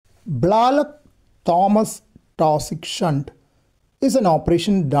Blalock Taussig Shunt is an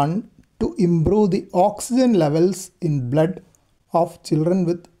operation done to improve the oxygen levels in blood of children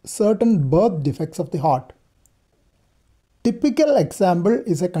with certain birth defects of the heart. Typical example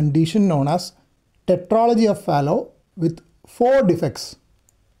is a condition known as tetralogy of Fallot with 4 defects.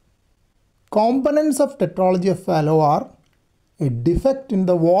 Components of tetralogy of Fallot are a defect in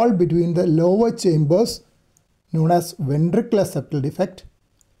the wall between the lower chambers known as ventricular septal defect,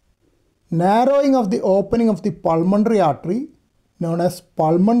 narrowing of the opening of the pulmonary artery known as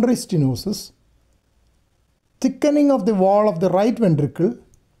pulmonary stenosis, thickening of the wall of the right ventricle,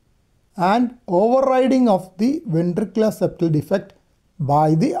 and overriding of the ventricular septal defect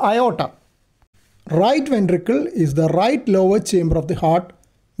by the aorta. Right ventricle is the right lower chamber of the heart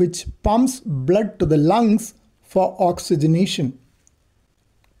which pumps blood to the lungs for oxygenation.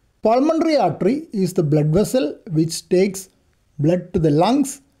 Pulmonary artery is the blood vessel which takes blood to the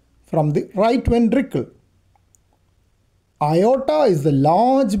lungs from the right ventricle. Aorta is the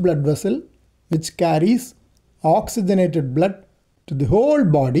large blood vessel which carries oxygenated blood to the whole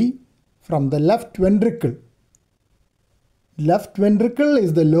body from the left ventricle. Left ventricle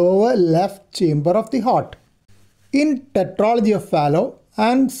is the lower left chamber of the heart. In tetralogy of Fallot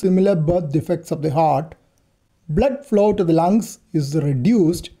and similar birth defects of the heart, blood flow to the lungs is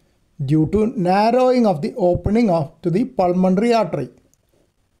reduced due to narrowing of the opening to the pulmonary artery.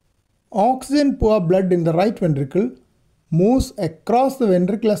 Oxygen poor blood in the right ventricle moves across the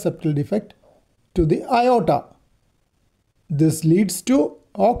ventricular septal defect to the aorta. This leads to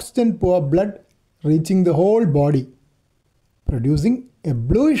oxygen poor blood reaching the whole body, producing a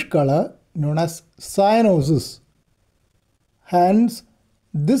bluish color known as cyanosis. Hence,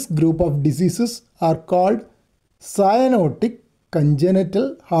 this group of diseases are called cyanotic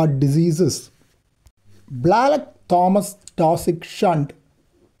congenital heart diseases. Blalock Taussig Shunt,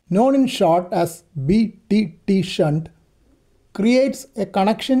 known in short as BTT Shunt, creates a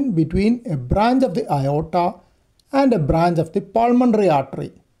connection between a branch of the aorta and a branch of the pulmonary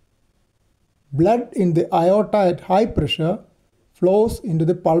artery. Blood in the aorta at high pressure flows into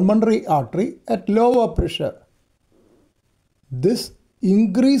the pulmonary artery at lower pressure. This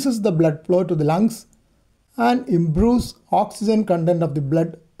increases the blood flow to the lungs and improves oxygen content of the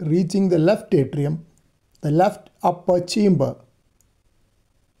blood reaching the left atrium, the left upper chamber.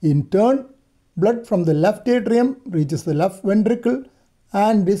 In turn, blood from the left atrium reaches the left ventricle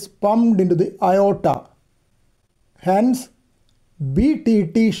and is pumped into the aorta. Hence,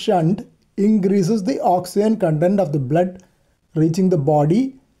 BTT shunt increases the oxygen content of the blood reaching the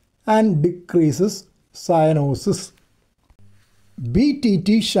body and decreases cyanosis.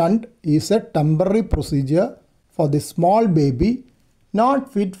 BTT shunt is a temporary procedure for the small baby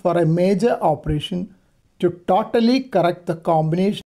not fit for a major operation to totally correct the combination